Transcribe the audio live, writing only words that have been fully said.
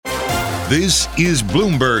This is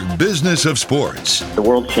Bloomberg Business of Sports. The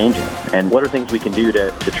world's changing, and what are things we can do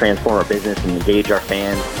to transform our business and engage our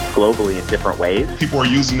fans globally in different ways? People are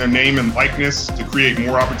using their name and likeness to create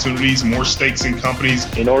more opportunities, more stakes in companies.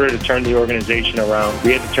 In order to turn the organization around,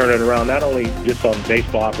 we had to turn it around not only just on the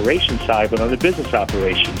baseball operations side, but on the business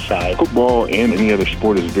operations side. Football and any other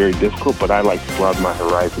sport is very difficult, but I like to broaden my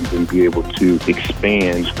horizons and be able to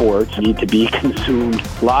expand. Sports need to be consumed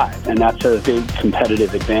live, and that's a big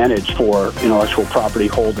competitive advantage for intellectual property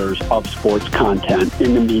holders of sports content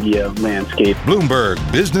in the media landscape. Bloomberg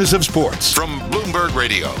Business of Sports from Bloomberg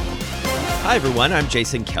Radio. Hi, everyone. I'm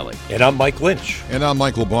Jason Kelly. And I'm Mike Lynch. And I'm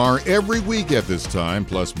Michael Barr. Every week at this time,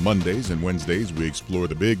 plus Mondays and Wednesdays, we explore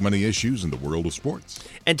the big money issues in the world of sports.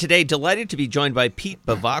 And today, delighted to be joined by Pete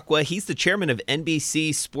Bevacqua. He's the chairman of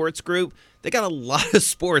NBC Sports Group. They got a lot of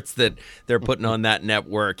sports that they're putting on that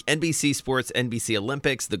network. NBC Sports, NBC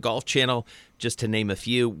Olympics, the Golf Channel, just to name a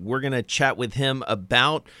few. We're going to chat with him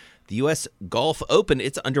about the U.S. Golf Open.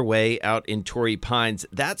 It's underway out in Torrey Pines.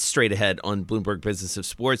 That's straight ahead on Bloomberg Business of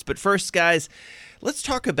Sports. But first, guys, let's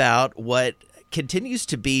talk about what continues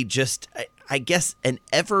to be just, I guess, an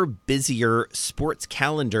ever busier sports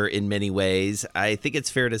calendar in many ways. I think it's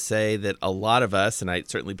fair to say that a lot of us, and I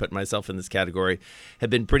certainly put myself in this category, have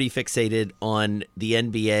been pretty fixated on the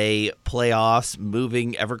NBA playoffs,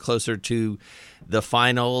 moving ever closer to the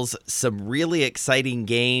finals. Some really exciting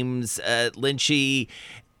games. Lynchy,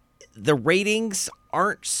 the ratings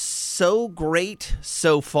aren't so great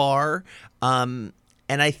so far. And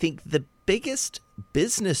I think the biggest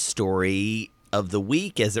business story of the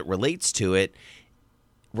week as it relates to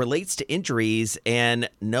injuries, and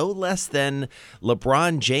no less than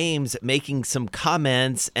LeBron James making some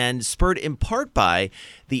comments, and spurred in part by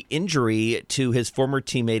the injury to his former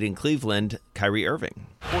teammate in Cleveland, Kyrie Irving.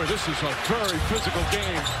 Boy, this is a very physical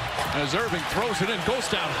game as Irving throws it in, goes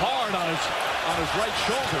down hard on his right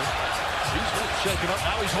shoulder. He's shaking up.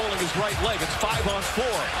 Now he's holding his right leg. It's 5-on-4.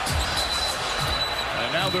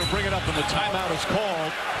 And now they're bringing up, and the timeout is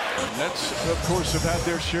called. The Nets, of course, have had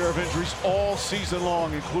their share of injuries all season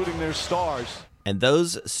long, including their stars. And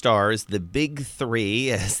those stars, the big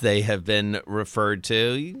three, as they have been referred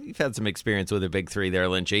to, you've had some experience with the big three there,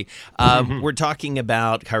 Lynchy. We're talking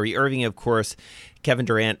about Kyrie Irving, of course, Kevin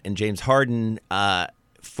Durant, and James Harden.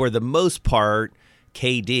 For the most part,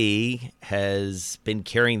 KD has been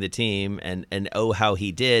carrying the team, and oh, how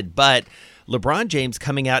he did. But LeBron James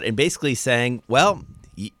coming out and basically saying, well,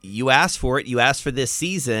 you asked for it. You asked for this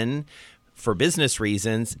season for business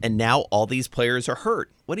reasons, and now all these players are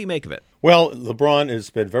hurt. What do you make of it? Well, LeBron has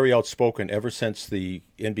been very outspoken ever since the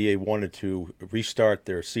NBA wanted to restart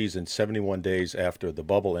their season 71 days after the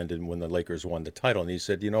bubble ended when the Lakers won the title. And he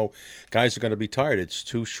said, guys are going to be tired. It's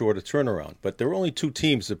too short a turnaround. But there were only two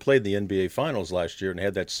teams that played the NBA Finals last year and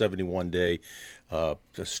had that 71-day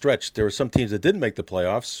stretch. There were some teams that didn't make the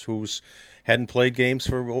playoffs who's hadn't played games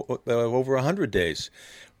for over 100 days.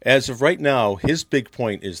 As of right now, his big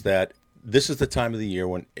point is that this is the time of the year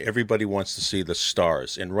when everybody wants to see the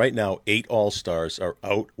stars. And right now, 8 All-Stars are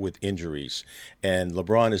out with injuries. And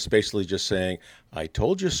LeBron is basically just saying, I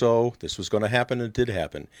told you so. This was going to happen, and it did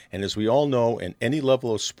happen. And as we all know, in any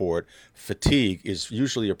level of sport, fatigue is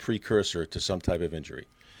usually a precursor to some type of injury.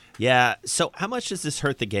 Yeah. So how much does this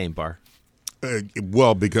hurt the game, Barr?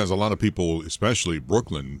 Well, because a lot of people, especially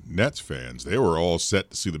Brooklyn Nets fans, they were all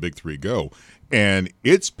set to see the big three go. And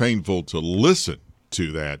it's painful to listen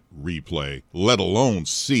to that replay, let alone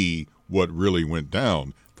see what really went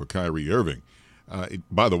down for Kyrie Irving.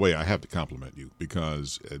 By the way, I have to compliment you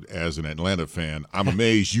because as an Atlanta fan, I'm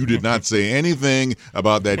amazed you did not say anything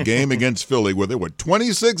about that game against Philly where they were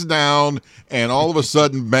 26 down and all of a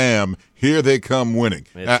sudden, bam, here they come winning.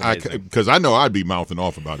 Because I know I'd be mouthing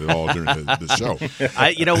off about it all during the show.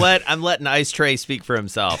 You know what? I'm letting Ice Trey speak for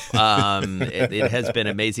himself. It has been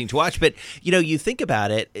amazing to watch. But, you think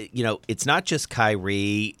about it, it's not just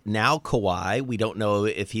Kyrie. Now Kawhi, we don't know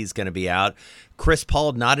if he's going to be out. Chris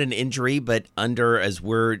Paul, not an injury, but under, as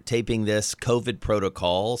we're taping this, COVID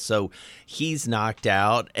protocol. So he's knocked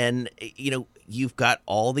out. And, you've got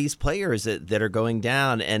all these players that are going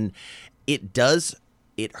down. And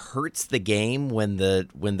it hurts the game when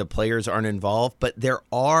the players aren't involved. But there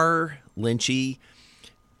are, Lynchy,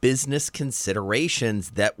 business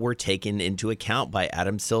considerations that were taken into account by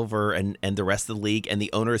Adam Silver and the rest of the league and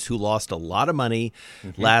the owners who lost a lot of money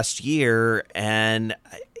last year. And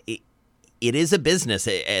it is a business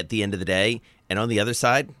at the end of the day. And on the other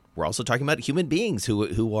side, we're also talking about human beings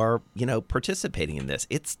who are, participating in this.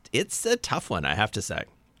 It's a tough one, I have to say.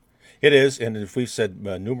 It is, and if we've said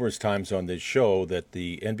numerous times on this show that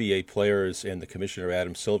the NBA players and the Commissioner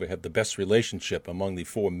Adam Silver have the best relationship among the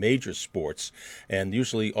four major sports, and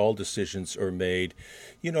usually all decisions are made,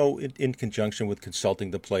 in conjunction with consulting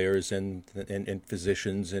the players and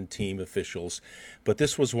physicians and team officials. But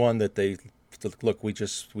this was one that they look. We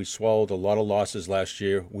swallowed a lot of losses last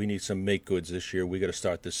year. We need some make goods this year. We got to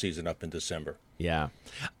start this season up in December. Yeah.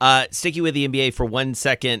 Sticking with the NBA for 1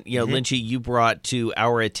 second, Lynchy, you brought to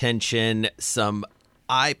our attention some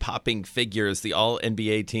eye-popping figures the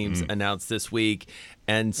all-NBA teams announced this week,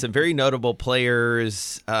 and some very notable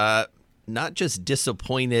players, not just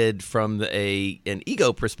disappointed from an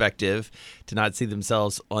ego perspective to not see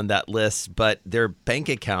themselves on that list, but their bank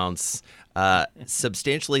accounts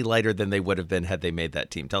substantially lighter than they would have been had they made that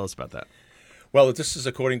team. Tell us about that. Well, this is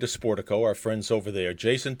according to Sportico, our friends over there.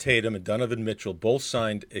 Jason Tatum and Donovan Mitchell both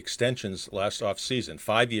signed extensions last offseason,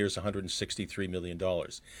 5 years, $163 million.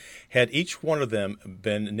 Had each one of them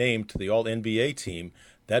been named to the All-NBA team,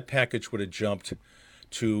 that package would have jumped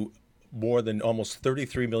to more than almost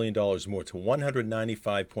 $33 million more, to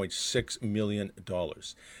 $195.6 million.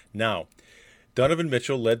 Now, Donovan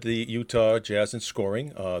Mitchell led the Utah Jazz in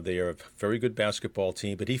scoring. They are a very good basketball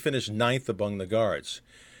team, but he finished 9th among the guards.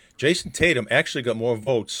 Jason Tatum actually got more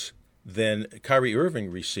votes than Kyrie Irving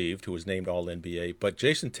received, who was named All-NBA, but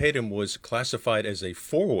Jason Tatum was classified as a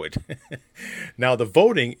forward. Now, the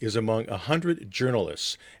voting is among 100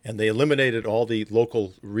 journalists, and they eliminated all the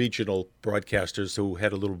local regional broadcasters who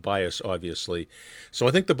had a little bias, obviously. So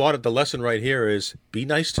I think the lesson right here is be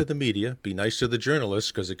nice to the media, be nice to the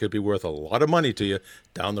journalists, because it could be worth a lot of money to you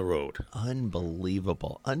down the road.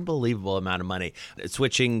 Unbelievable amount of money.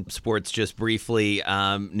 Switching sports just briefly,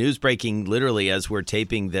 news breaking literally as we're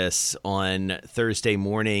taping this on Thursday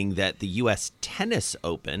morning that the U.S. Tennis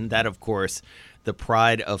Open, that of course the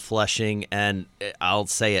pride of Flushing, and I'll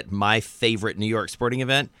say it, my favorite New York sporting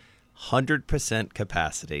event, 100%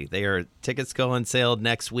 capacity. Tickets go on sale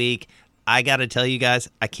next week. I got to tell you guys,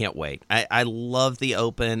 I can't wait. I love the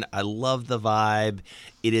Open. I love the vibe.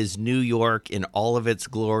 It is New York in all of its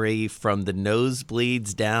glory, from the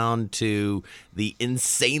nosebleeds down to the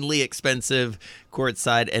insanely expensive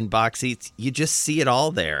courtside and box seats. You just see it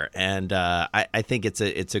all there, and I think it's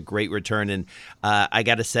a great return. And I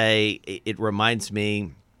got to say, it reminds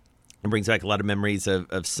me. It brings back a lot of memories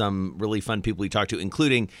of some really fun people we talked to,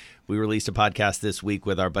 including we released a podcast this week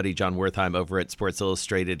with our buddy John Wertheim over at Sports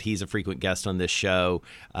Illustrated. He's a frequent guest on this show,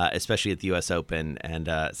 especially at the U.S. Open. And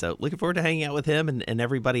so looking forward to hanging out with him and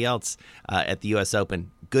everybody else at the U.S.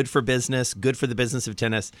 Open. Good for business, good for the business of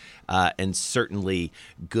tennis, and certainly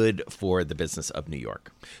good for the business of New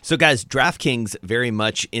York. So, guys, DraftKings very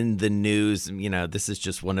much in the news. This is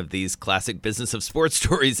just one of these classic business of sports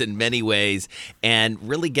stories in many ways, and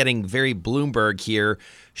really getting very Bloomberg here.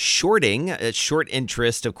 Shorting, short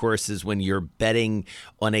interest, of course, is when you're betting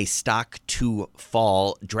on a stock to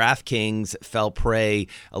fall. DraftKings fell prey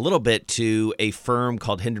a little bit to a firm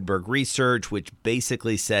called Hindenburg Research, which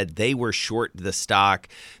basically said they were short the stock.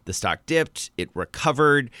 The stock dipped, it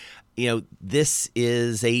recovered. This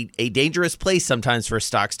is a dangerous place sometimes for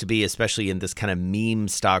stocks to be, especially in this kind of meme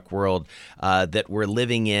stock world that we're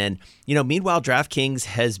living in. Meanwhile, DraftKings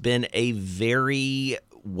has been a very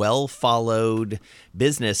well-followed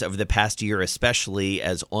business over the past year, especially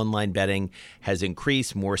as online betting has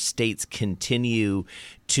increased. More states continue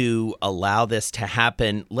to allow this to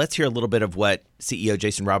happen. Let's hear a little bit of what CEO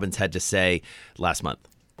Jason Robins had to say last month.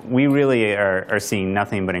 We really are seeing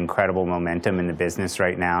nothing but incredible momentum in the business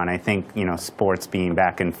right now. And I think, sports being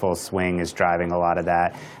back in full swing is driving a lot of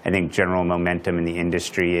that. I think general momentum in the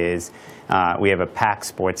industry is. We have a packed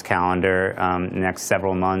sports calendar the next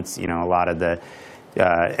several months. A lot of the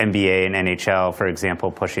NBA and NHL, for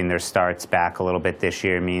example, pushing their starts back a little bit this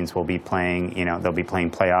year means we'll be playing, they'll be playing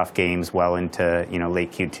playoff games well into,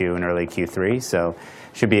 late Q2 and early Q3. So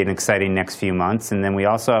should be an exciting next few months. And then we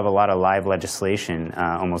also have a lot of live legislation.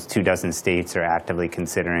 Almost 24 states are actively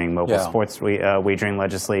considering mobile sports wagering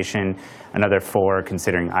legislation. Another 4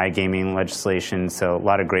 considering iGaming legislation. So a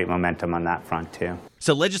lot of great momentum on that front, too.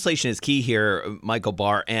 So legislation is key here, Michael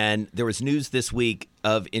Barr, and there was news this week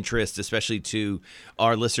of interest, especially to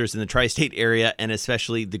our listeners in the tri-state area and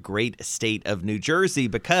especially the great state of New Jersey,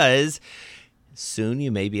 because soon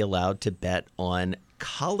you may be allowed to bet on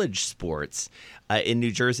college sports in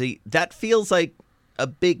New Jersey. That feels like a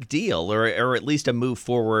big deal, or at least a move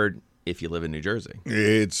forward if you live in New Jersey.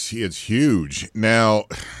 It's huge. Now,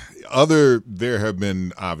 there have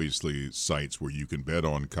been obviously sites where you can bet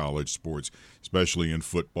on college sports, especially in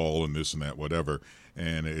football and this and that, whatever.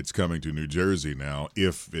 And it's coming to New Jersey now,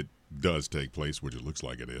 if it does take place, which it looks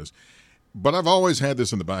like it is. But I've always had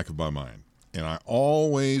this in the back of my mind, and I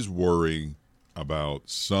always worry about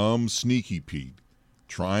some sneaky Pete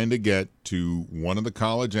trying to get to one of the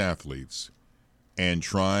college athletes and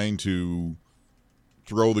trying to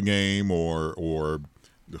throw the game or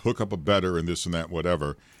hook up a bettor and this and that,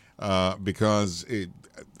 whatever, because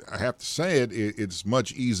I have to say it's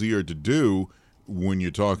much easier to do when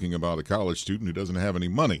you're talking about a college student who doesn't have any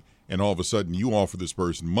money, and all of a sudden you offer this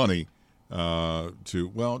person money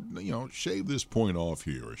to, shave this point off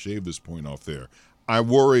here or shave this point off there. I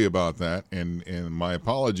worry about that, and my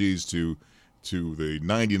apologies to the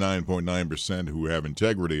 99.9% who have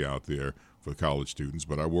integrity out there for college students,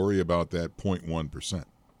 but I worry about that 0.1%.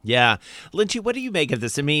 Yeah. Lynchy, what do you make of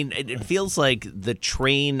this? I mean, it feels like the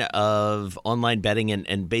train of online betting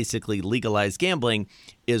and basically legalized gambling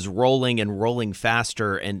is rolling and rolling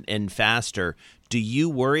faster and faster. Do you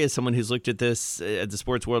worry, as someone who's looked at this at the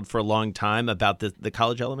sports world for a long time, about the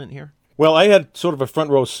college element here? Well, I had sort of a front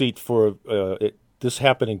row seat for this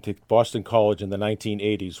happening to Boston College in the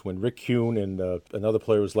 1980s when Rick Kuhn and another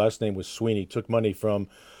player whose last name was Sweeney took money from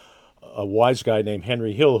a wise guy named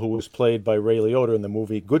Henry Hill, who was played by Ray Liotta in the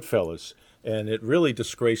movie Goodfellas. And it really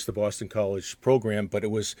disgraced the Boston College program, but it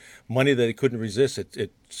was money that it couldn't resist.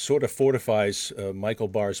 It sort of fortifies Michael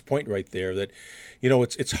Barr's point right there that,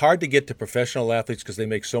 it's hard to get to professional athletes because they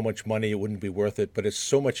make so much money it wouldn't be worth it, but it's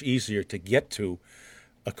so much easier to get to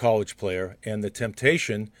a college player. And the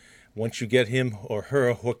temptation, once you get him or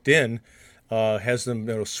her hooked in, has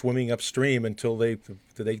them swimming upstream until they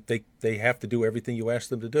have to do everything you ask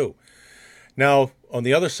them to do. Now, on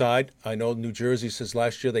the other side, I know New Jersey says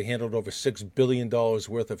last year they handled over $6 billion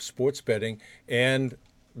worth of sports betting, and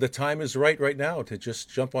the time is right now to just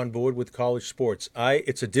jump on board with college sports.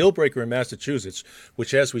 It's a deal breaker in Massachusetts,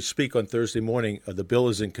 which as we speak on Thursday morning, the bill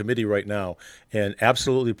is in committee right now, and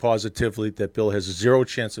absolutely positively that bill has zero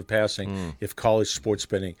chance of passing if college sports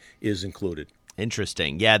betting is included.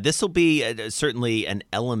 Interesting. Yeah, this will be certainly an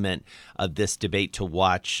element of this debate to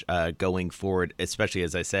watch going forward, especially,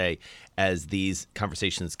 as I say, as these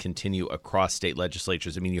conversations continue across state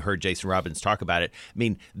legislatures. I mean, you heard Jason Robbins talk about it. I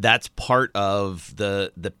mean, that's part of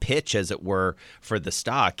the pitch, as it were, for the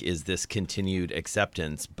stock is this continued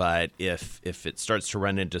acceptance. But if it starts to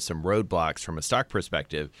run into some roadblocks from a stock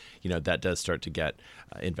perspective, that does start to get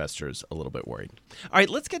investors a little bit worried. All right,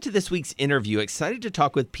 let's get to this week's interview. Excited to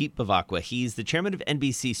talk with Pete Bevacqua. He's the chairman of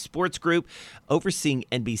NBC Sports Group, overseeing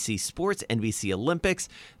NBC Sports, NBC Olympics,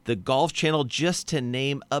 the Golf Channel, just to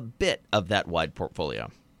name a bit of that wide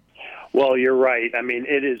portfolio. Well, you're right. I mean,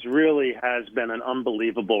 it really has been an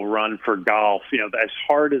unbelievable run for golf. As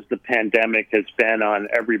hard as the pandemic has been on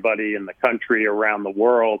everybody in the country, around the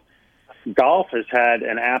world, golf has had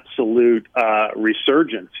an absolute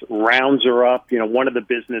resurgence. Rounds are up. One of the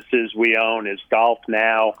businesses we own is Golf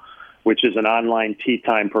Now, which is an online tee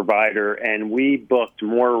time provider, and we booked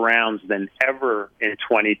more rounds than ever in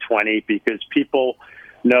 2020 because people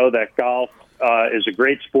know that golf is a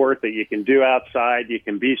great sport that you can do outside. You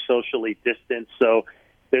can be socially distanced. So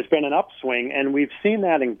there's been an upswing, and we've seen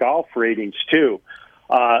that in golf ratings too.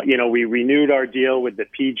 We renewed our deal with the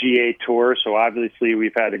PGA Tour, so obviously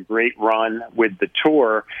we've had a great run with the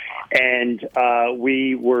Tour, and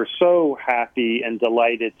we were so happy and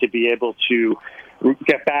delighted to be able to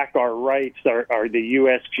get back our rights, the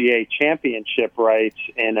USGA championship rights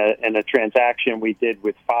in a transaction we did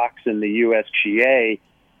with Fox and the USGA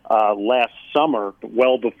last summer,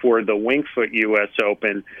 well before the Winged Foot U.S.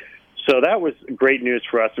 Open. So that was great news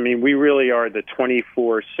for us. I mean, we really are the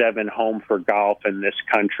 24/7 home for golf in this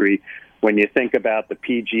country. When you think about the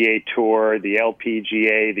PGA Tour, the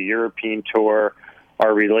LPGA, the European Tour,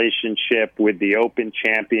 our relationship with the Open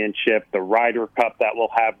Championship, the Ryder Cup that we'll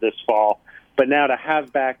have this fall. But now to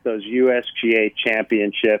have back those USGA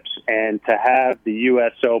championships and to have the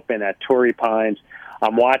U.S. Open at Torrey Pines,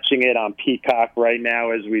 I'm watching it on Peacock right now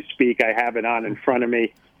as we speak. I have it on in front of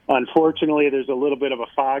me. Unfortunately, there's a little bit of a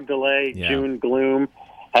fog delay. Yeah. June gloom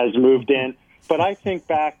has moved in. But I think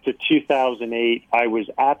back to 2008. I was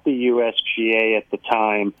at the USGA at the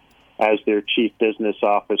time as their chief business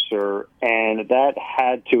officer, and that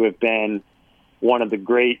had to have been one of the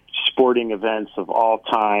great sporting events of all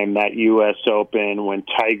time, that U.S. Open, when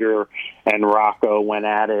Tiger and Rocco went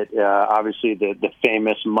at it. Obviously, the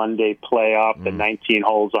famous Monday playoff, the 19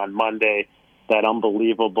 holes on Monday, that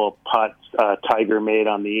unbelievable putt Tiger made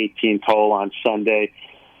on the 18th hole on Sunday.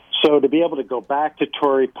 So to be able to go back to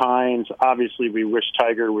Torrey Pines, obviously we wish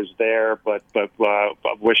Tiger was there, but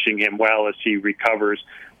wishing him well as he recovers.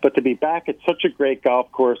 But to be back at such a great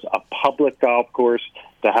golf course, a public golf course,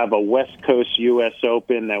 to have a West Coast U.S.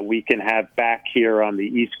 Open that we can have back here on the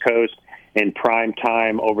East Coast, in prime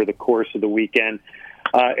time over the course of the weekend.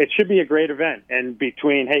 It should be a great event. And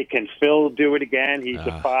between, hey, can Phil do it again? He's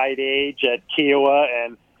a fight age at Kiowa,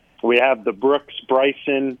 and we have the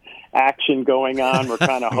Brooks-Bryson action going on. We're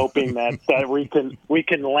kind of hoping that we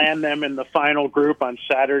can land them in the final group on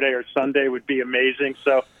Saturday or Sunday. Would be amazing.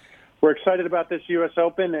 So we're excited about this U.S.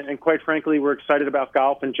 Open, and quite frankly, we're excited about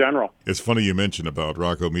golf in general. It's funny you mentioned about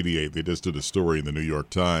Rocco Mediate. They just did a story in the New York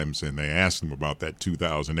Times, and they asked him about that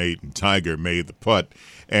 2008, and Tiger made the putt,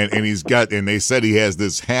 and they said he has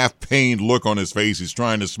this half-pained look on his face. He's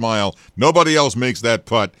trying to smile. Nobody else makes that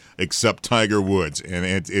putt except Tiger Woods, and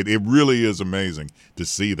it really is amazing to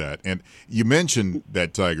see that. And you mentioned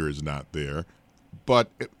that Tiger is not there, but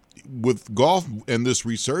with golf and this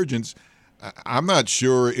resurgence, I'm not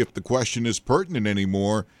sure if the question is pertinent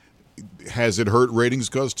anymore. Has it hurt ratings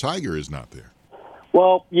because Tiger is not there?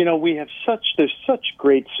 Well, there's such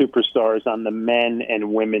great superstars on the men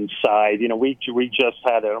and women's side. We just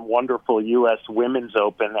had a wonderful U.S. Women's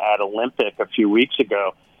Open at Olympic a few weeks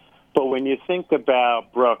ago. But when you think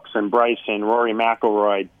about Brooks and Bryson, Rory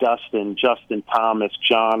McIlroy, Dustin, Justin Thomas,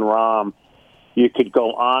 Jon Rahm, you could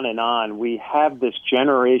go on and on. We have this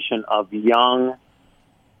generation of young,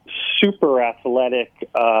 super athletic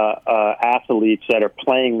athletes that are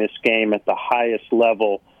playing this game at the highest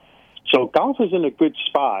level. So golf is in a good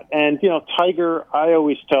spot. And, Tiger, I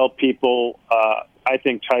always tell people, I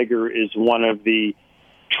think Tiger is one of the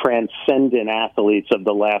transcendent athletes of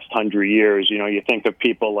the last 100 years. You think of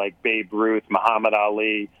people like Babe Ruth, Muhammad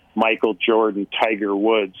Ali, Michael Jordan, Tiger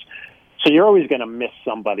Woods. So you're always going to miss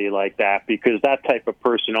somebody like that because that type of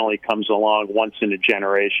person only comes along once in a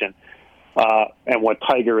generation. And what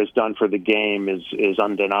Tiger has done for the game is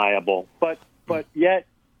undeniable. But yet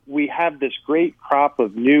we have this great crop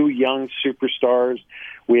of new young superstars.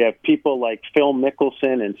 We have people like Phil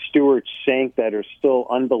Mickelson and Stuart Sink that are still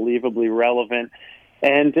unbelievably relevant.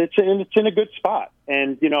 And it's in a good spot.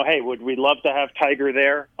 And, hey, would we love to have Tiger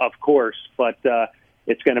there? Of course. But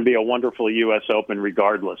it's going to be a wonderful U.S. Open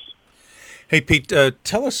regardless. Hey, Pete,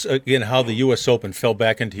 tell us again how the U.S. Open fell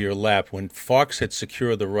back into your lap when Fox had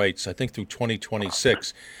secured the rights, I think, through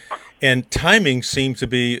 2026. And timing seemed to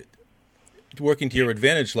be working to your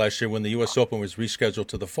advantage last year when the U.S. Open was rescheduled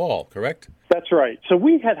to the fall, correct? That's right. So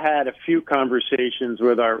we had a few conversations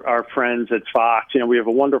with our friends at Fox. We have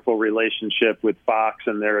a wonderful relationship with Fox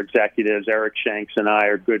and their executives. Eric Shanks and I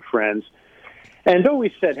are good friends. And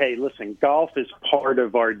always said, hey, listen, golf is part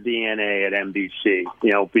of our DNA at NBC.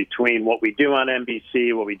 Between what we do on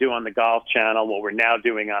NBC, what we do on the Golf Channel, what we're now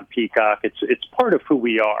doing on Peacock, it's part of who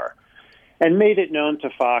we are. And made it known to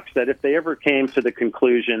Fox that if they ever came to the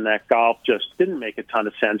conclusion that golf just didn't make a ton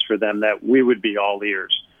of sense for them, that we would be all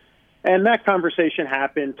ears. And that conversation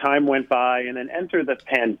happened, time went by, and then entered the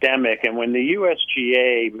pandemic. And when the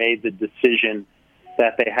USGA made the decision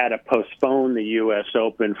that they had to postpone the U.S.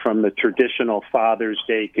 Open from the traditional Father's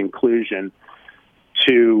Day conclusion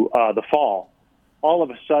to the fall, all of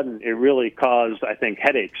a sudden it really caused, I think,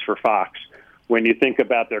 headaches for Fox when you think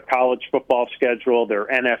about their college football schedule, their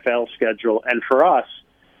NFL schedule. And for us,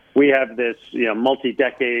 we have this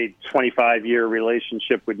multi-decade, 25-year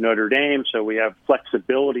relationship with Notre Dame, so we have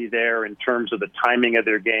flexibility there in terms of the timing of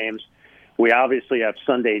their games. We obviously have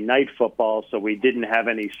Sunday night football, so we didn't have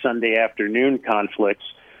any Sunday afternoon conflicts.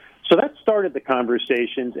 So that started the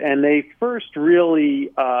conversations, and they first really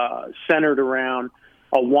centered around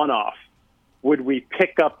a one-off. Would we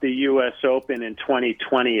pick up the U.S. Open in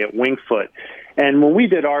 2020 at Winged Foot? And when we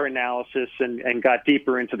did our analysis and got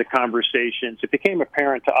deeper into the conversations, it became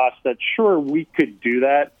apparent to us that, sure, we could do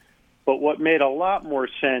that, but what made a lot more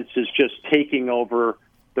sense is just taking over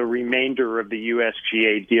the remainder of the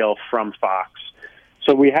USGA deal from Fox.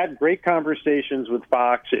 So we had great conversations with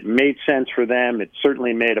Fox. It made sense for them. It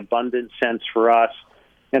certainly made abundant sense for us.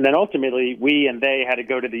 And then ultimately, we and they had to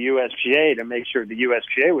go to the USGA to make sure the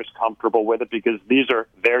USGA was comfortable with it because these are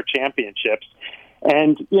their championships.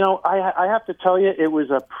 And, I have to tell you, it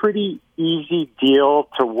was a pretty easy deal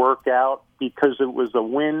to work out because it was a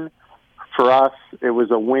win for us. It was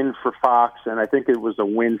a win for Fox, and I think it was a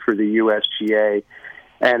win for the USGA.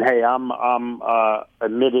 And hey, I'm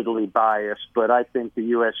admittedly biased, but I think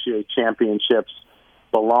the USGA championships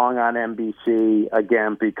belong on NBC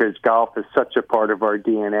again because golf is such a part of our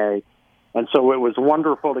DNA. And so it was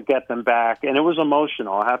wonderful to get them back, and it was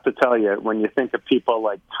emotional. I have to tell you, when you think of people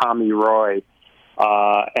like Tommy Roy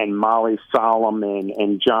and Molly Solomon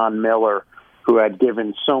and John Miller, who had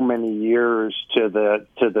given so many years to the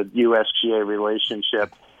USGA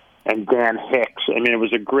relationship, and Dan Hicks. I mean, it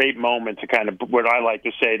was a great moment to kind of, what I like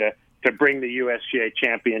to say, to bring the USGA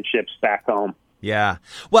championships back home. Yeah.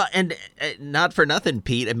 Well, and not for nothing,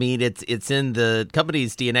 Pete. I mean, it's in the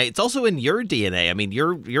company's DNA. It's also in your DNA. I mean,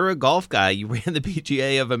 you're a golf guy. You ran the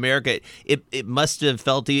PGA of America. It must have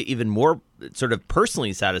felt even more sort of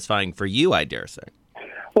personally satisfying for you, I dare say.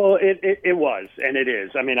 Well, it was, and it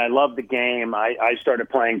is. I mean, I love the game. I started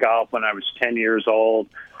playing golf when I was 10 years old.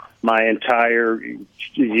 My entire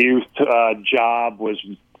youth job was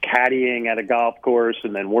caddying at a golf course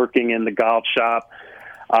and then working in the golf shop.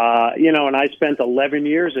 And I spent 11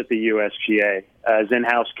 years at the USGA as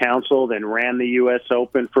in-house counsel, then ran the U.S.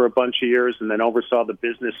 Open for a bunch of years, and then oversaw the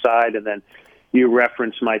business side. And then you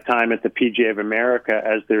referenced my time at the PGA of America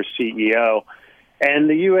as their CEO. And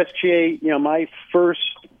the USGA, my first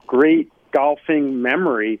great golfing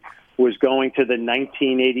memory was going to the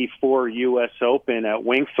 1984 U.S. Open at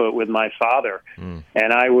Winged Foot with my father.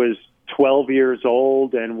 And I was 12 years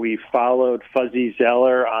old, and we followed Fuzzy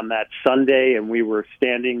Zeller on that Sunday, and we were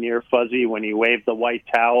standing near Fuzzy when he waved the white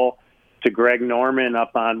towel to Greg Norman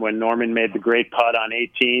up on when Norman made the great putt on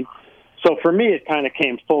 18. So for me, it kind of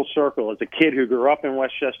came full circle. As a kid who grew up in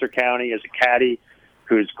Westchester County, as a caddy,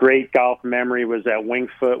 whose great golf memory was at Winged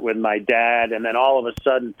Foot with my dad, and then all of a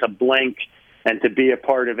sudden to blink and to be a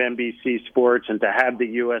part of NBC Sports and to have the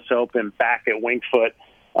U.S. Open back at Winged Foot,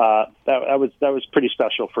 that was pretty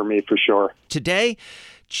special for me, for sure. Today,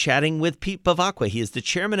 chatting with Pete Bevacqua. He is the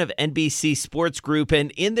chairman of NBC Sports Group,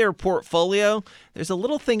 and in their portfolio, there's a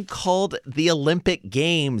little thing called the Olympic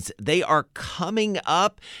Games. They are coming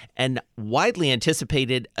up and widely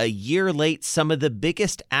anticipated a year late. Some of the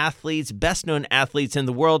biggest athletes, best-known athletes in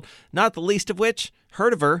the world, not the least of which,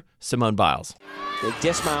 heard of her, Simone Biles. Big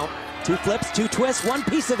dismount, 2 flips, 2 twists, 1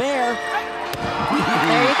 piece of air.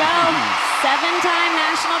 There you go. 7-time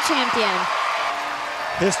national champion.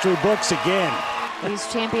 History books again.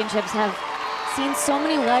 These championships have seen so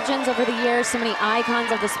many legends over the years, so many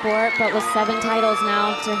icons of the sport, but with 7 titles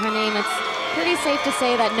now to her name, it's pretty safe to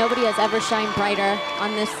say that nobody has ever shined brighter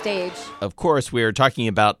on this stage. Of course, we are talking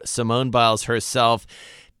about Simone Biles herself,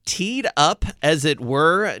 teed up, as it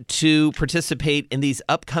were, to participate in these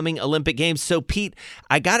upcoming Olympic Games. So, Pete,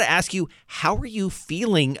 I got to ask you, how are you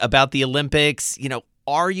feeling about the Olympics?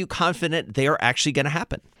 Are you confident they are actually going to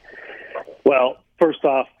happen? Well, first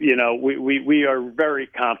off, we are very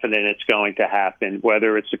confident it's going to happen,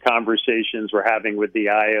 whether it's the conversations we're having with the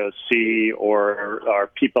IOC or our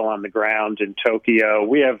people on the ground in Tokyo.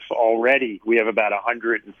 We have about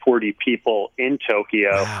 140 people in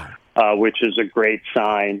Tokyo. Wow. Which is a great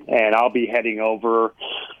sign. And I'll be heading over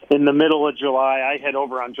in the middle of July. I head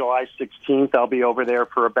over on July 16th. I'll be over there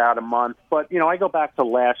for about a month. But, I go back to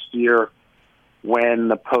last year when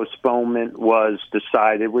the postponement was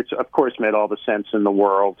decided, which, of course, made all the sense in the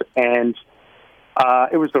world. And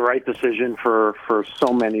it was the right decision for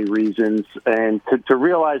so many reasons. And to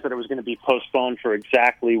realize that it was going to be postponed for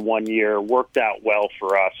exactly 1 year worked out well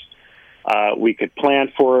for us. We could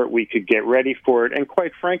plan for it. We could get ready for it. And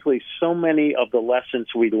quite frankly, so many of the lessons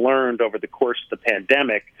we learned over the course of the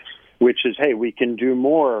pandemic, which is, hey, we can do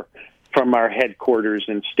more from our headquarters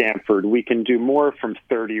in Stamford. We can do more from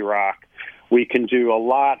 30 Rock. We can do a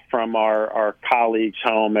lot from our colleagues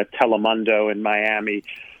home at Telemundo in Miami.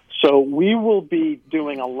 So we will be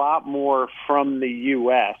doing a lot more from the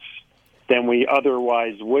U.S. than we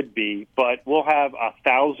otherwise would be. But we'll have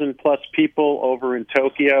 1,000+ people over in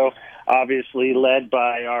Tokyo, obviously led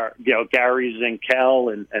by our, Gary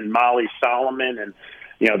Zinkel and Molly Solomon, and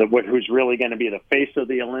who's really going to be the face of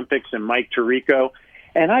the Olympics, and Mike Tirico.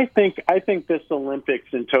 And I think this Olympics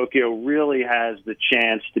in Tokyo really has the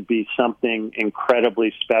chance to be something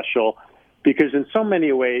incredibly special, because in so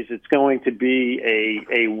many ways it's going to be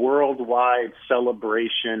a worldwide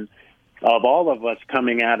celebration of all of us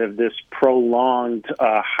coming out of this prolonged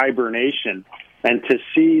hibernation. And to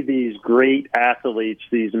see these great athletes,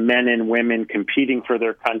 these men and women competing for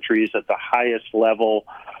their countries at the highest level,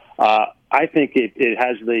 I think it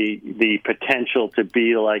has the potential to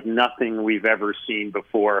be like nothing we've ever seen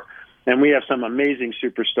before. And we have some amazing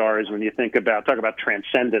superstars. When you talk about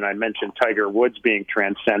transcendent, I mentioned Tiger Woods being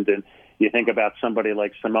transcendent. You think about somebody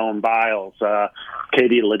like Simone Biles,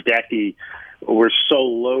 Katie Ledecky. We're so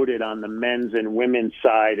loaded on the men's and women's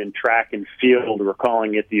side in track and field. We're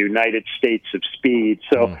calling it the United States of Speed.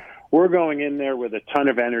 So we're going in there with a ton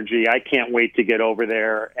of energy. I can't wait to get over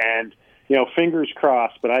there. And, fingers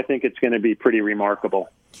crossed, but I think it's going to be pretty remarkable.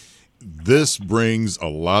 This brings a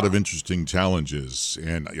lot of interesting challenges,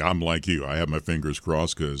 and I'm like you. I have my fingers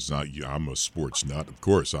crossed because I'm a sports nut. Of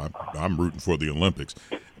course, I'm rooting for the Olympics.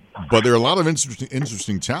 But there are a lot of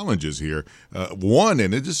interesting challenges here. One,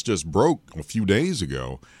 and it just broke a few days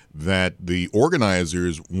ago, that the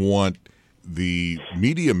organizers want the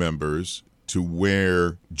media members to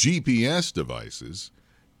wear GPS devices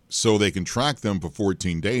so they can track them for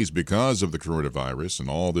 14 days because of the coronavirus and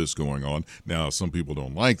all this going on. Now, some people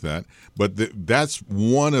don't like that, but that's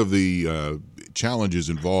one of the challenges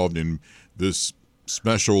involved in this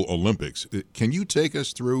Special Olympics. Can you take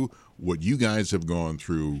us through what you guys have gone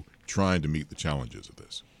through trying to meet the challenges of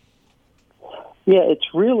this? Yeah, it's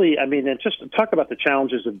really, and just to talk about the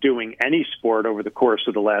challenges of doing any sport over the course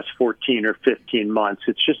of the last 14 or 15 months,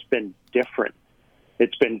 it's just been different.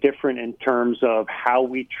 It's been different in terms of how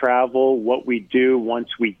we travel, what we do once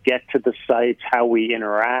we get to the sites, how we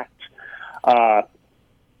interact,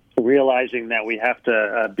 realizing that we have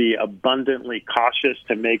to be abundantly cautious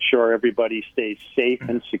to make sure everybody stays safe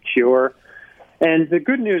and secure. And the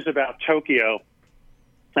good news about Tokyo,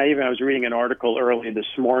 I was reading an article early this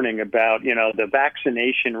morning about, the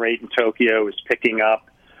vaccination rate in Tokyo is picking up.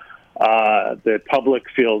 The public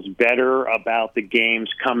feels better about the games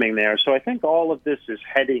coming there. So I think all of this is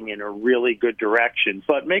heading in a really good direction.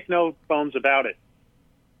 But make no bones about it.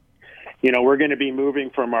 We're going to be moving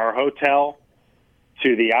from our hotel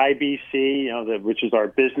to the IBC, which is our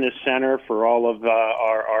business center for all of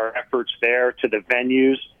our efforts there, to the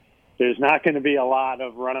venues. There's not going to be a lot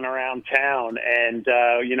of running around town. And,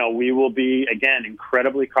 we will be, again,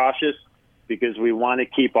 incredibly cautious because we want to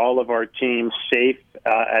keep all of our teams safe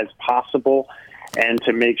as possible and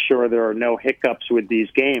to make sure there are no hiccups with these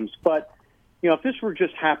games. But, if this were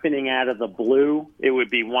just happening out of the blue, it would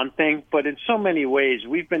be one thing. But in so many ways,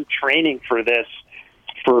 we've been training for this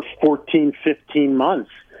for 14, 15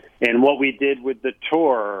 months. And what we did with the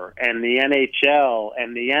tour and the NHL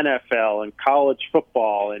and the NFL and college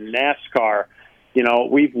football and NASCAR,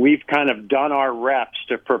 we've kind of done our reps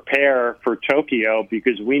to prepare for Tokyo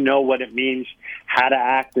because we know what it means, how to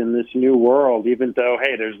act in this new world, even though,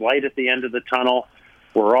 hey, there's light at the end of the tunnel.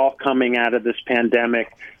 We're all coming out of this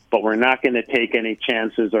pandemic, but we're not going to take any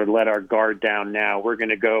chances or let our guard down now. We're going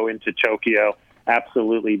to go into Tokyo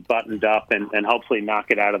absolutely buttoned up and hopefully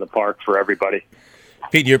knock it out of the park for everybody.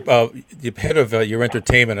 Pete, the head of your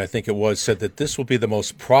entertainment, I think it was, said that this will be the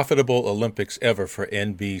most profitable Olympics ever for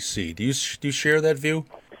NBC. Do you share that view?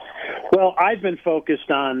 Well, I've been focused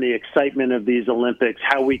on the excitement of these Olympics,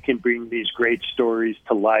 how we can bring these great stories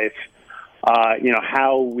to life,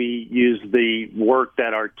 how we use the work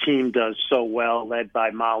that our team does so well, led by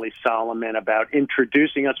Molly Solomon, about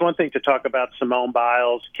introducing us. One thing to talk about Simone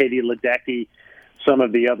Biles, Katie Ledecky, some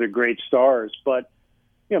of the other great stars, but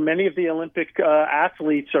many of the Olympic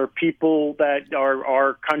athletes are people that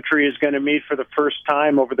our country is going to meet for the first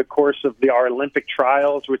time over the course of our Olympic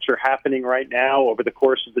trials, which are happening right now over the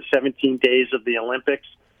course of the 17 days of the Olympics.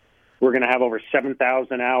 We're going to have over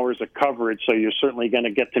 7,000 hours of coverage, so you're certainly going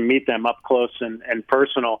to get to meet them up close and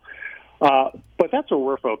personal. But that's what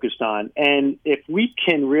we're focused on. And if we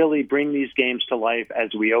can really bring these games to life,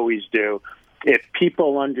 as we always do, if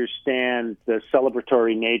people understand the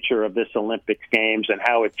celebratory nature of this Olympic Games and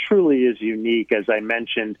how it truly is unique, as I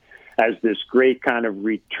mentioned, as this great kind of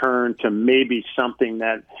return to maybe something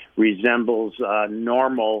that resembles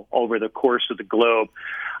normal over the course of the globe,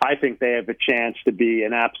 I think they have a chance to be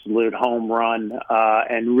an absolute home run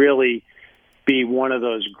and really be one of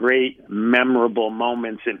those great memorable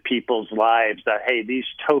moments in people's lives that, hey, these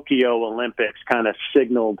Tokyo Olympics kind of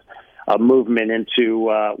signaled a movement into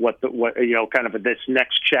kind of this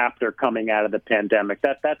next chapter coming out of the pandemic.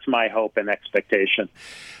 That's my hope and expectation.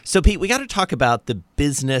 So, Pete, we got to talk about the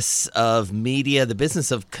business of media, the business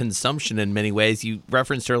of consumption in many ways. You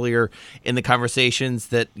referenced earlier in the conversations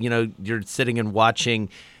that, you're sitting and watching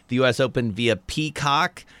the U.S. Open via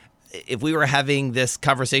Peacock. If we were having this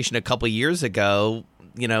conversation a couple years ago,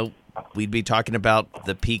 we'd be talking about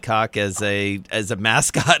the peacock as a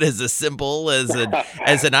mascot, as a symbol, as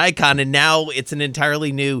an icon, and now it's an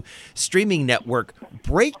entirely new streaming network.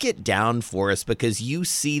 Break it down for us, because you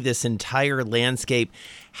see this entire landscape.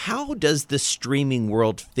 How does the streaming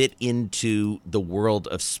world fit into the world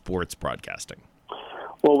of sports broadcasting?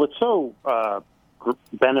 Well, what's so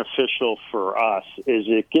beneficial for us is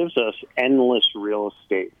it gives us endless real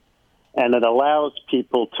estate. And it allows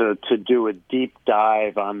people to do a deep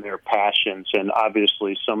dive on their passions. And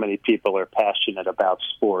obviously, so many people are passionate about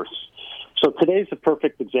sports. So today's a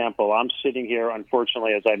perfect example. I'm sitting here,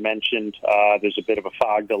 unfortunately, as I mentioned, there's a bit of a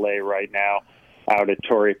fog delay right now out at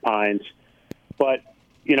Torrey Pines. But,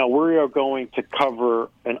 we are going to cover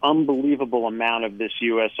an unbelievable amount of this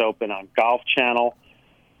U.S. Open on Golf Channel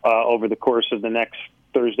over the course of the next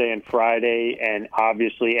Thursday and Friday, and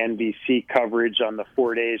obviously NBC coverage on the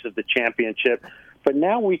 4 days of the championship. But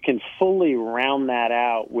now we can fully round that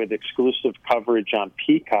out with exclusive coverage on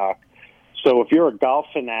Peacock. So if you're a golf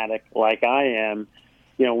fanatic like I am,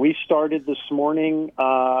 we started this morning, it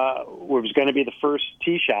was going to be the first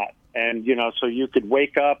tee shot. And, so you could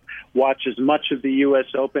wake up, watch as much of the U.S.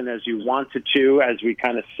 Open as you wanted to as we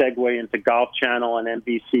kind of segue into Golf Channel and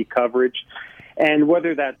NBC coverage. And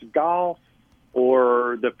whether that's golf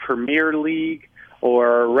or the Premier League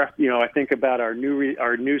or, I think about our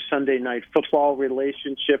new Sunday Night Football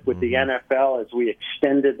relationship with the NFL as we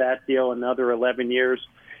extended that deal another 11 years.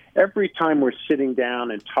 Every time we're sitting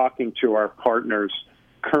down and talking to our partners,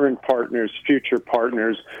 current partners, future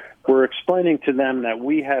partners, we're explaining to them that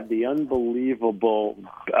we have the unbelievable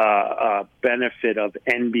benefit of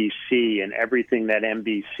NBC and everything that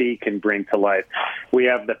NBC can bring to life. We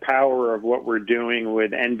have the power of what we're doing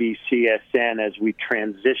with NBCSN as we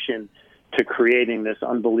transition to creating this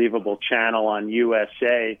unbelievable channel on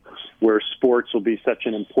USA where sports will be such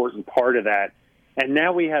an important part of that. And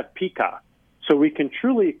now we have Peacock. So we can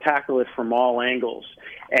truly tackle it from all angles.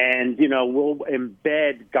 And, we'll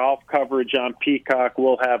embed golf coverage on Peacock.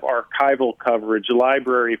 We'll have archival coverage,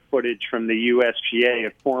 library footage from the USGA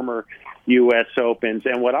of former U.S. Opens.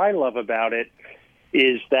 And what I love about it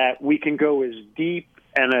is that we can go as deep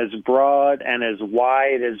and as broad and as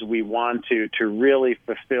wide as we want to really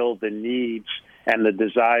fulfill the needs and the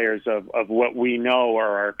desires of what we know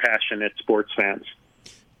are our passionate sports fans.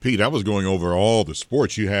 Pete, I was going over all the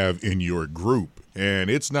sports you have in your group, and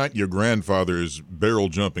it's not your grandfather's barrel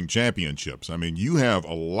jumping championships. I mean, you have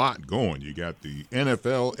a lot going. You got the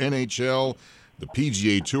NFL, NHL, the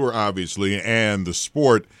PGA Tour, obviously, and the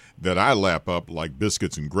sport that I lap up like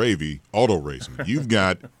biscuits and gravy, auto racing. You've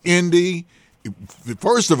got Indy.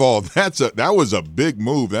 First of all, that was a big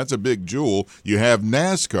move. That's a big jewel. You have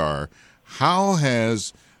NASCAR. How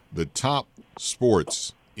has the top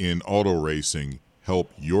sports in auto racing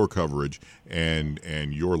help your coverage and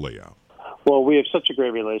your layout? Well, we have such a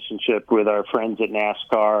great relationship with our friends at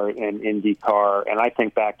NASCAR and IndyCar, and I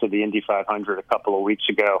think back to the Indy 500 a couple of weeks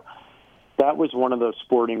ago. That was one of those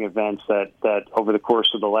sporting events that over the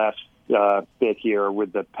course of the last bit here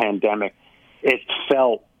with the pandemic, it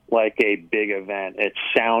felt like a big event. It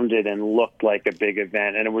sounded and looked like a big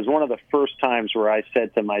event, and it was one of the first times where I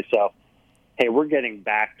said to myself, hey, we're getting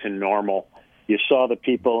back to normal. You saw the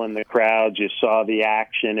people in the crowds. You saw the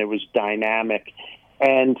action. It was dynamic.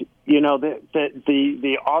 And,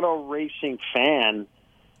 the auto racing fan,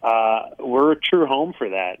 we're a true home for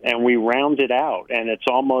that. And we round it out. And it's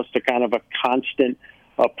almost a kind of a constant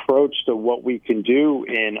approach to what we can do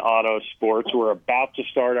in auto sports. We're about to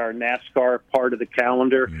start our NASCAR part of the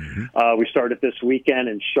calendar. We started this weekend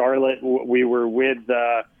in Charlotte. We were with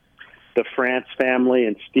the France family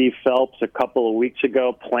and Steve Phelps a couple of weeks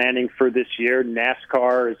ago planning for this year.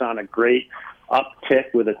 NASCAR is on a great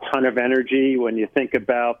uptick with a ton of energy when you think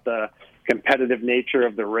about the competitive nature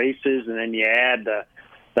of the races, and then you add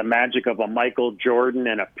the magic of a Michael Jordan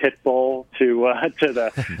and a pit bull to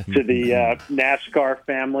the NASCAR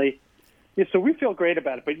family. Yeah, so we feel great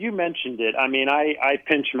about it, but you mentioned it. I mean, I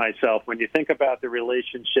pinch myself when you think about the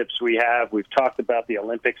relationships we have. We've talked about the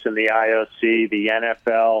Olympics and the IOC, the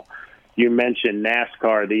NFL. You mentioned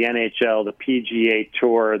NASCAR, the NHL, the PGA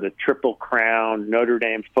Tour, the Triple Crown, Notre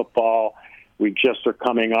Dame football. We just are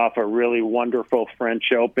coming off a really wonderful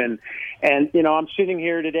French Open. And, I'm sitting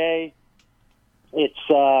here today.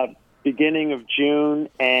 It's beginning of June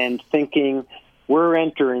and thinking we're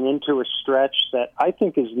entering into a stretch that I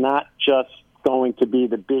think is not just going to be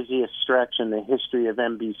the busiest stretch in the history of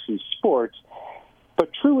NBC Sports,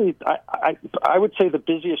 but truly, I would say the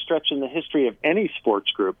busiest stretch in the history of any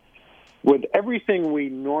sports group. With everything we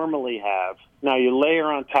normally have, now you layer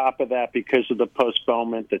on top of that because of the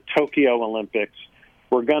postponement, the Tokyo Olympics,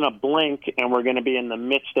 we're going to blink and we're going to be in the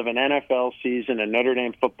midst of an NFL season, a Notre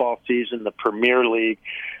Dame football season, the Premier League.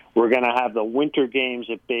 We're going to have the Winter Games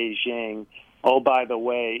at Beijing. Oh, by the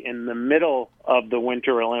way, in the middle of the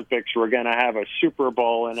Winter Olympics, we're going to have a Super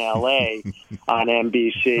Bowl in L.A. on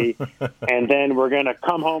NBC. And then we're going to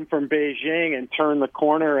come home from Beijing and turn the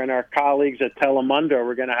corner, and our colleagues at Telemundo,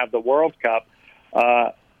 we're going to have the World Cup.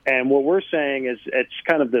 And what we're saying is it's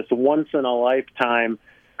kind of this once-in-a-lifetime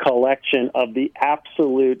collection of the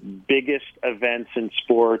absolute biggest events in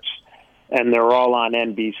sports, and they're all on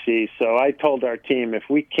NBC. So I told our team, if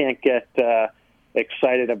we can't get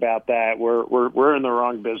excited about that, we're in the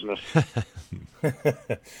wrong business.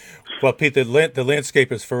 Well, Pete, the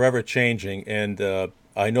landscape is forever changing, and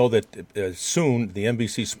I know that soon the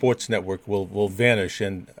NBC Sports Network will vanish.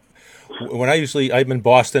 And when I'm in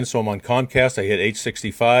Boston, so I'm on Comcast. I hit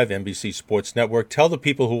 865 NBC Sports Network. Tell the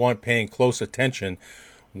people who aren't paying close attention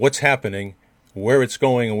what's happening, where it's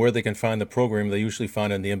going, and where they can find the program they usually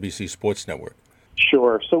find on the NBC Sports Network.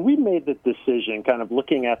 Sure. So we made the decision, kind of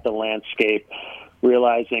looking at the landscape.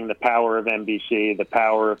 realizing the power of NBC, the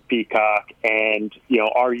power of Peacock, and,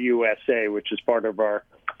 our USA, which is part of our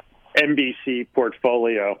NBC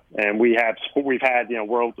portfolio. And we've had,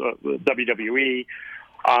 World WWE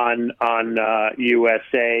on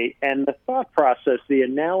USA. And the thought process, the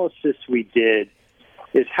analysis we did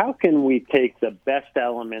is how can we take the best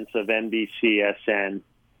elements of NBCSN,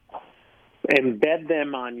 embed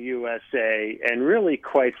them on USA, and really,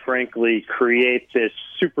 quite frankly, create this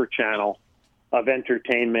super channel of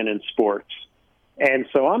entertainment and sports. And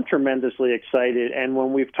so I'm tremendously excited. And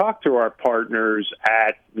when we've talked to our partners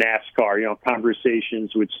at NASCAR,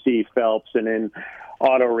 conversations with Steve Phelps and in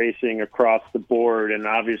auto racing across the board, and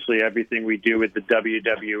obviously everything we do with the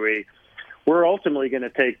WWE, we're ultimately going to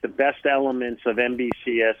take the best elements of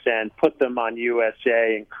NBCSN, put them on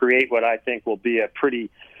USA, and create what I think will be a pretty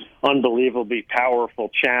unbelievably powerful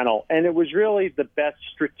channel. And it was really the best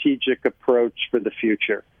strategic approach for the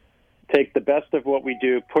future. Take the best of what we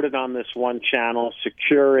do, put it on this one channel,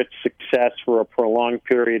 secure its success for a prolonged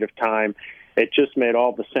period of time. It just made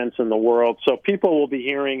all the sense in the world. So people will be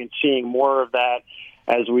hearing and seeing more of that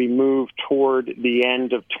as we move toward the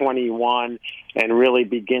end of 21 and really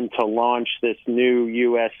begin to launch this new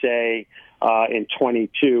USA in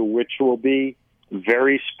 22, which will be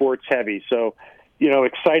very sports heavy. So,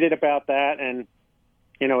 excited about that. And,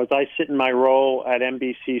 as I sit in my role at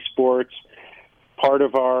NBC Sports, part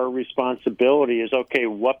of our responsibility is, okay,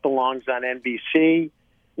 what belongs on NBC?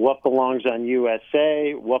 What belongs on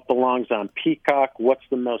USA? What belongs on Peacock? What's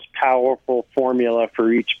the most powerful formula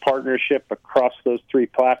for each partnership across those three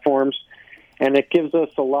platforms? And it gives us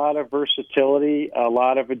a lot of versatility, a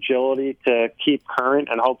lot of agility to keep current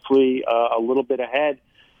and hopefully a little bit ahead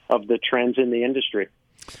of the trends in the industry.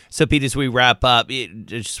 So, Pete, as we wrap up, I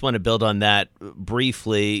just want to build on that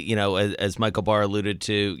briefly. As Michael Barr alluded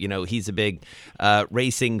to, he's a big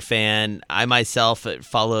racing fan. I myself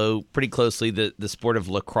follow pretty closely the sport of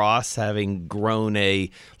lacrosse, having grown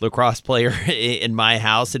a lacrosse player in my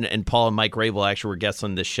house. And Paul and Mike Rabel actually were guests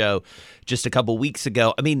on this show just a couple weeks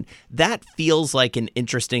ago. I mean, that feels like an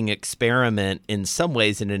interesting experiment in some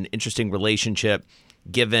ways, and an interesting relationship,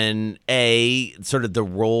 given sort of the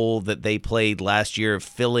role that they played last year of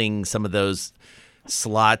filling some of those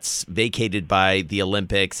slots vacated by the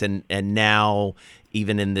Olympics, and now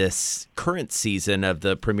even in this current season of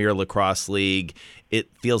the Premier Lacrosse League, it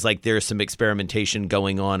feels like there's some experimentation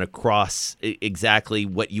going on across exactly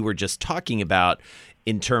what you were just talking about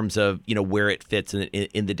in terms of, where it fits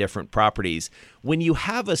in the different properties. When you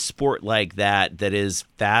have a sport like that is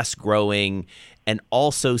fast growing and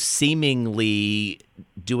also seemingly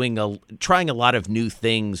trying a lot of new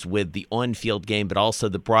things with the on-field game, but also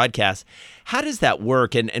the broadcast, how does that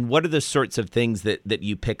work? And what are the sorts of things that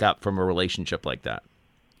you pick up from a relationship like that?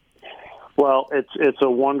 Well, it's a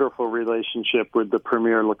wonderful relationship with the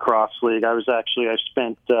Premier Lacrosse League. I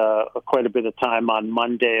spent quite a bit of time on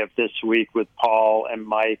Monday of this week with Paul and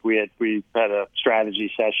Mike. We had a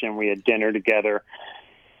strategy session. We had dinner together,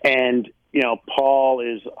 and Paul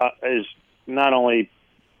is not only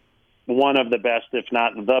one of the best, if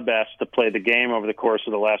not the best, to play the game over the course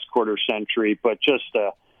of the last quarter century, but just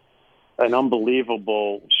an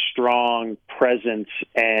unbelievable, strong presence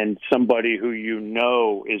and somebody who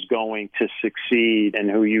is going to succeed and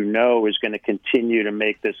who is going to continue to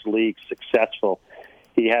make this league successful.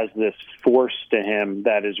 He has this force to him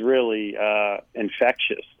that is really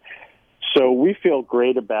infectious. So we feel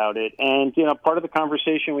great about it. And, part of the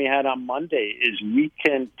conversation we had on Monday is we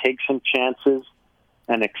can take some chances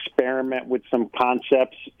and experiment with some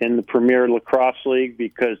concepts in the Premier Lacrosse League,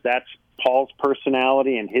 because that's Paul's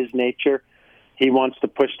personality and his nature. He wants to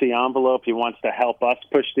push the envelope. He wants to help us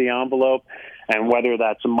push the envelope. And whether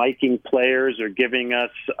that's miking players or giving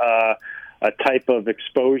us a type of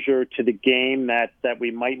exposure to the game that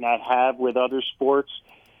we might not have with other sports,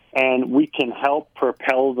 and we can help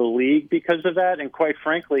propel the league because of that. And quite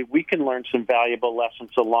frankly, we can learn some valuable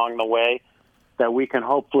lessons along the way that we can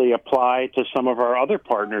hopefully apply to some of our other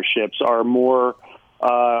partnerships, our more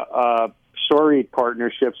storied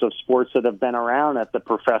partnerships of sports that have been around at the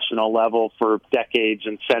professional level for decades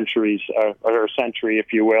and centuries, or a century,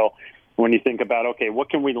 if you will. When you think about, okay, what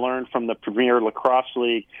can we learn from the Premier Lacrosse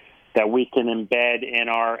League that we can embed in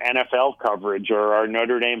our NFL coverage or our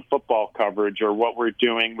Notre Dame football coverage or what we're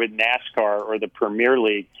doing with NASCAR or the Premier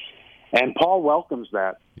League? And Paul welcomes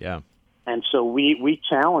that. Yeah. And so we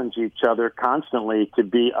challenge each other constantly to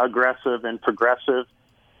be aggressive and progressive.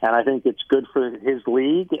 And I think it's good for his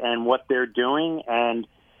league and what they're doing. And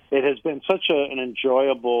it has been such an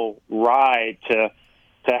enjoyable ride to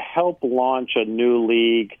help launch a new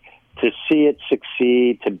league, to see it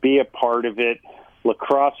succeed, to be a part of it.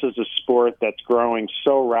 lacrosse is a sport that's growing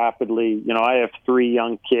so rapidly. You know, I have 3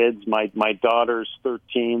 young kids. My daughter's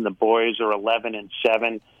 13. The boys are 11 and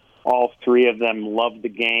 7. All 3 of them love the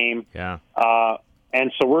game. Yeah.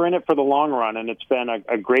 And so we're in it for the long run, and it's been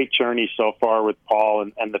a great journey so far with Paul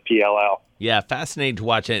and the PLL. Yeah, fascinating to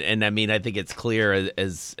watch it. And I mean, I think it's clear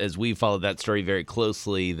as we follow that story very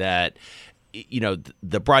closely that, you know,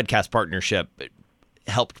 the broadcast partnership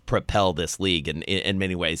helped propel this league in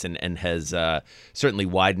many ways and has certainly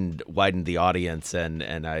widened the audience.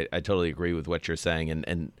 And I totally agree with what you're saying.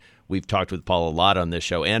 And we've talked with Paul a lot on this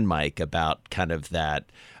show and Mike about kind of that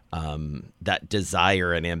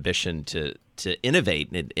desire and ambition to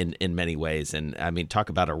innovate in many ways. And I mean, talk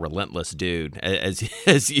about a relentless dude,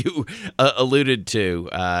 as you alluded to.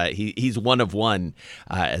 He's one of one,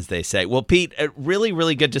 as they say. Well, Pete, really,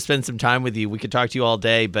 really good to spend some time with you. We could talk to you all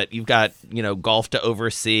day, but you've got, you know, golf to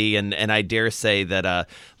oversee. And I dare say that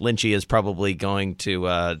Lynchy is probably going to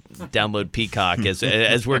download Peacock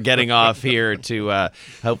as we're getting off here to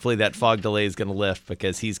hopefully that fog delay is going to lift,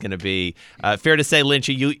 because he's going to be, fair to say,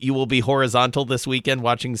 Lynchy, you will be horizontal this weekend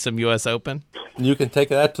watching some U.S. Open? You can take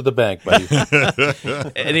that to the bank, buddy.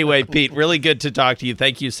 Anyway, Pete, really good to talk to you.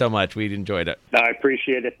 Thank you so much. We enjoyed it. I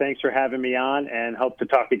appreciate it. Thanks for having me on, and hope to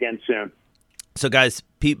talk again soon. So, guys,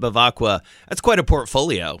 Pete Bevacqua, that's quite a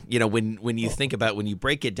portfolio. You know, when you think about, when you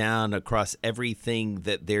break it down across everything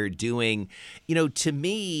that they're doing, you know, to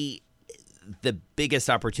me, the biggest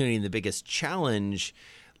opportunity and the biggest challenge,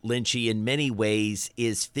 Lynchy, in many ways,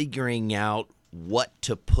 is figuring out what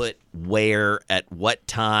to put where at what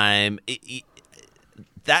time.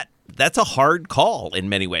 That's a hard call in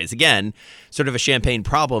many ways. Again, sort of a champagne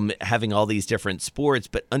problem having all these different sports,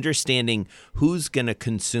 but understanding who's going to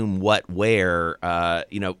consume what where,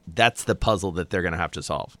 you know, that's the puzzle that they're going to have to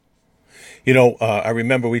solve. You know, I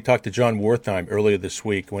remember we talked to John Wertheim earlier this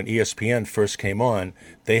week when ESPN first came on.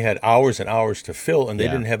 They had hours and hours to fill, and they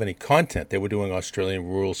didn't have any content. They were doing Australian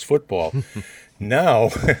rules football. Now,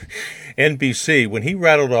 NBC, when he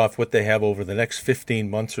rattled off what they have over the next 15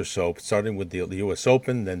 months or so, starting with the U.S.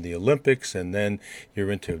 Open, then the Olympics, and then you're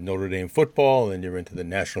into Notre Dame football, and then you're into the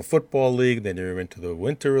National Football League, then you're into the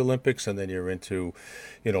Winter Olympics, and then you're into,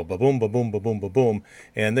 you know, ba-boom, ba-boom, ba-boom, ba-boom.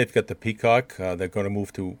 And they've got the Peacock. They're going to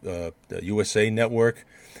move to the USA Network.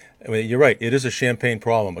 I mean, you're right. It is a champagne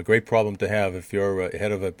problem, a great problem to have if you're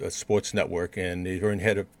head of a sports network and you're in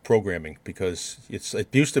head of programming, because it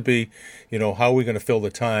used to be, you know, how are we going to fill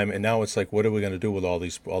the time, and now it's like, what are we going to do with all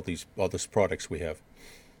these products we have?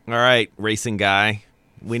 All right, racing guy,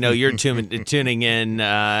 we know you're tuning in.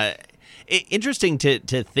 Interesting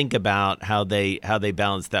to think about how they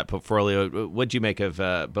balance that portfolio. What'd you make of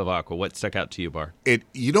Bevacqua? What stuck out to you, Barr?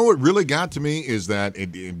 You know what really got to me is that,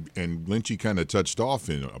 and Lynchy kind of touched off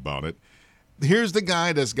about it. Here's the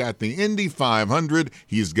guy that's got the Indy 500.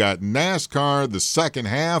 He's got NASCAR, the second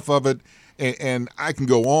half of it, and I can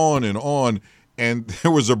go on and on. And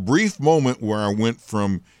there was a brief moment where I went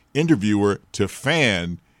from interviewer to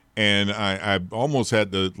fan, and I almost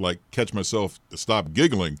had to catch myself to stop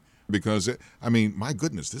giggling. Because, I mean, my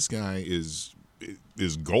goodness, this guy is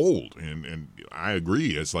gold. And I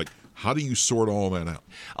agree. It's like, how do you sort all that out?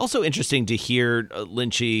 Also interesting to hear,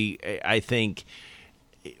 Lynchy, I think,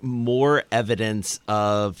 more evidence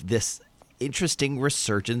of this interesting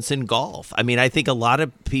resurgence in golf. I mean, I think a lot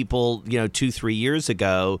of people, 2-3 years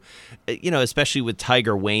ago, especially with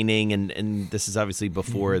Tiger waning, and this is obviously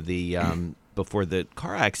before the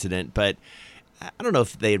car accident, but I don't know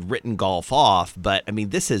if they had written golf off, but I mean,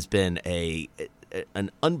 this has been an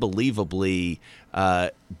unbelievably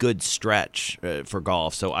good stretch for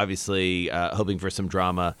golf. So obviously, hoping for some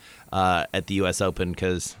drama at the U.S. Open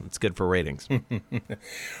because it's good for ratings.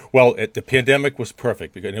 Well, the pandemic was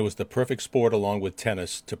perfect because it was the perfect sport along with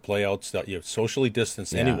tennis to play out. You're socially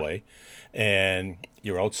distanced anyway, and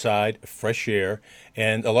you're outside, fresh air,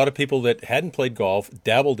 and a lot of people that hadn't played golf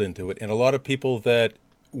dabbled into it, and a lot of people that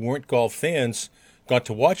weren't golf fans got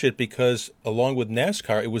to watch it because, along with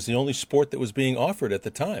NASCAR, it was the only sport that was being offered at the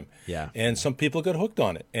time. Yeah. And some people got hooked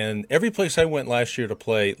on it. And every place I went last year to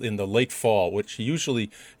play in the late fall, which usually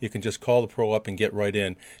you can just call the pro up and get right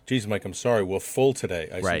in. Geez, Mike, I'm sorry, we're full today.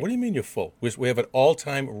 I said, what do you mean you're full? We have an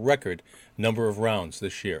all-time record number of rounds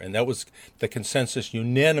this year. And that was the consensus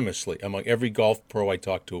unanimously among every golf pro I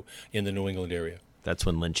talked to in the New England area. That's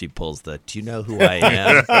when Lynchy pulls the, do you know who I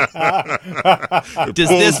am? Does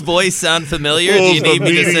this voice sound familiar? Do you need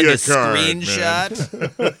me to send a screenshot?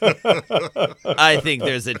 I think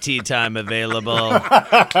there's a tea time available.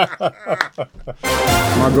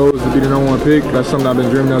 My goal is to be the number 1 pick. That's something I've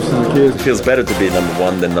been dreaming of since a kid. It feels better to be number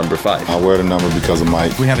 1 than number 5. I wear the number because of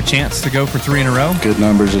Mike. We have a chance to go for 3 in a row. Good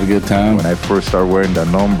numbers at a good time. When I first started wearing that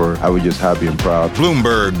number, I was just happy and proud.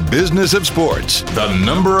 Bloomberg Business of Sports, the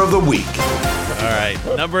number of the week. All right,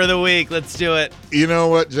 number of the week. Let's do it. You know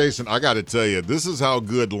what, Jason? I got to tell you, this is how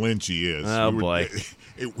good Lynchy is. Oh, boy.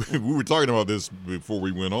 We were talking about this before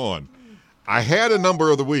we went on. I had a number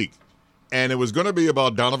of the week, and it was going to be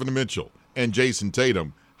about Donovan Mitchell and Jason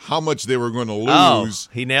Tatum, how much they were going to lose. Oh,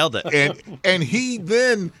 he nailed it. And he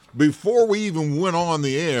then, before we even went on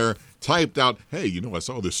the air, typed out, hey, you know, I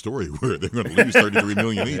saw this story where they're going to lose $33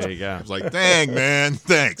 million each. There you go. I was like, dang, man,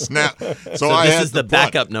 thanks. Now, so this is the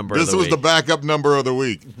backup number of the week. This was the backup number of the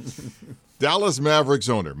week. Dallas Mavericks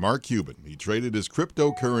owner Mark Cuban, he traded his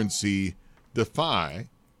cryptocurrency DeFi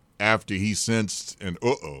after he sensed an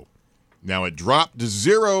uh-oh. Now, it dropped to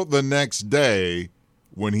 0 the next day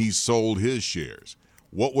when he sold his shares.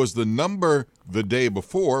 What was the number the day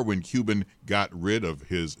before when Cuban got rid of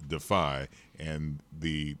his DeFi? And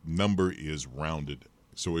the number is rounded.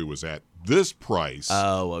 So it was at this price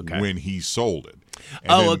when he sold it.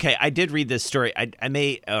 And okay. I did read this story. I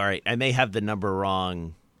may have the number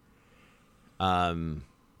wrong. So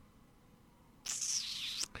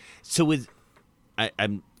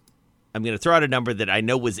I'm going to throw out a number that I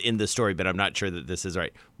know was in the story, but I'm not sure that this is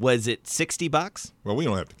right. Was it $60? Well, we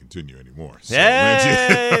don't have to continue anymore. So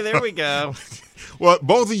hey, there we go. Well,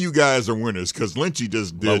 both of you guys are winners because Lynchy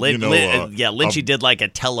just did, Lynchy did like a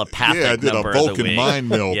telepathic did number a Vulcan of the week. mind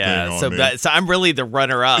meld thing on me. So I'm really the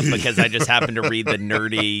runner-up because I just happened to read the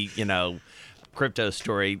nerdy, crypto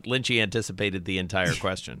story. Lynchy anticipated the entire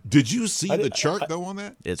question. Did you see the chart, though, on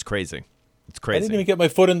that? It's crazy. It's crazy. I didn't even get my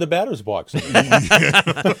foot in the batter's box.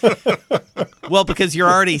 Well, because you're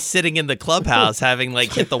already sitting in the clubhouse having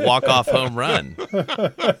hit the walk-off home run.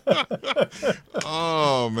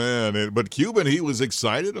 Oh man! But Cuban, he was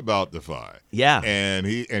excited about DeFi. Yeah, and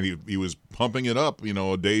he was pumping it up,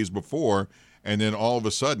 days before, and then all of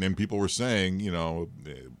a sudden, and people were saying,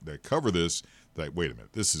 that cover this, that wait a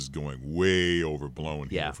minute, this is going way overblown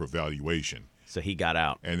here for valuation. So he got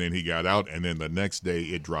out. And then he got out, and then the next day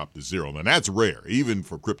it dropped to 0. And that's rare, even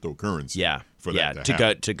for cryptocurrency. Yeah. For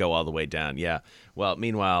that to go all the way down. Yeah. Well,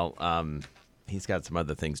 meanwhile, he's got some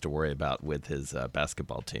other things to worry about with his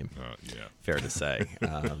basketball team. Yeah. Fair to say.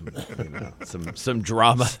 Some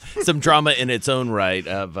drama in its own right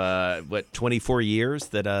of 24 years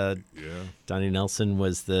that Donnie Nelson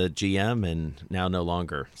was the GM and now no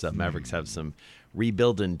longer. So Mavericks have some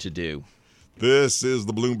rebuilding to do. This is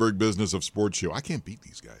the Bloomberg Business of Sports show. I can't beat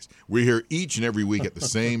these guys. We're here each and every week at the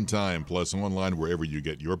same time, plus online wherever you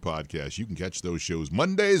get your podcast. You can catch those shows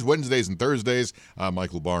Mondays, Wednesdays, and Thursdays. I'm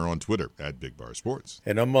Michael Barr on Twitter at Big Bar Sports.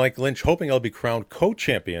 And I'm Mike Lynch, hoping I'll be crowned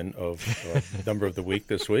co-champion of Number of the Week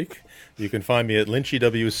this week. You can find me at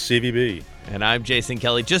LynchyWCVB. And I'm Jason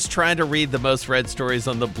Kelly, just trying to read the most read stories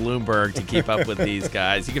on the Bloomberg to keep up with these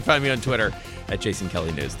guys. You can find me on Twitter at Jason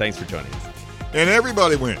Kelly News. Thanks for joining us. And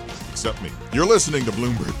everybody wins, except me. You're listening to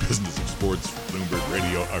Bloomberg Business of Sports, Bloomberg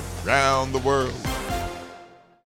Radio around the world.